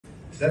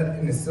That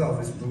in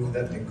itself is proof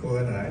that Nicole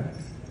and I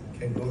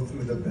can go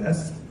through the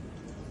best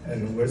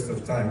and worst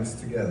of times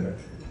together.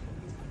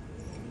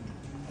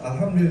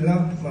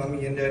 Alhamdulillah,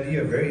 Mommy and Daddy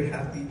are very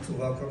happy to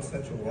welcome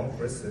such a warm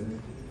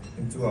person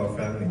into our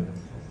family.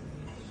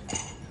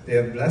 They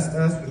have blessed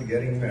us with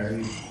getting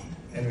married,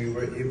 and we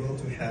were able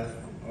to have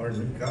our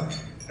nikah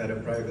at a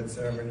private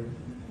ceremony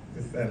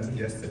with family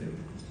yesterday.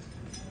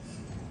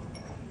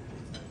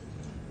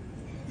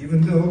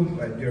 Even though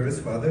my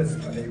dearest father is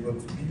unable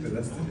to be with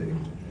us today,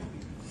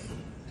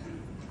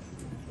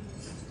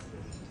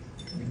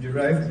 we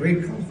derive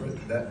great comfort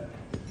that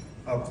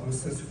our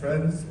closest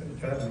friends and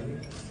family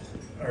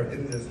are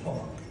in this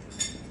hall.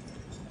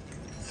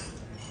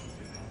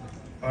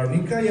 Our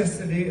nikah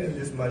yesterday and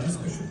this Majlis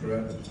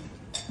Kesyukuran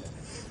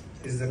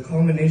is the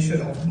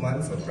culmination of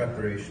months of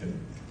preparation.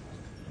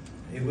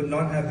 It would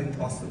not have been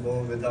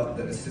possible without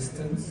the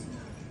assistance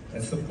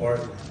and support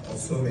of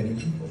so many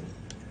people.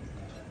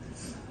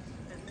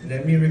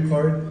 Let me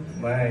record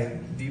my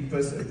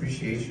deepest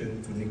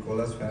appreciation to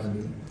Nicola's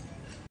family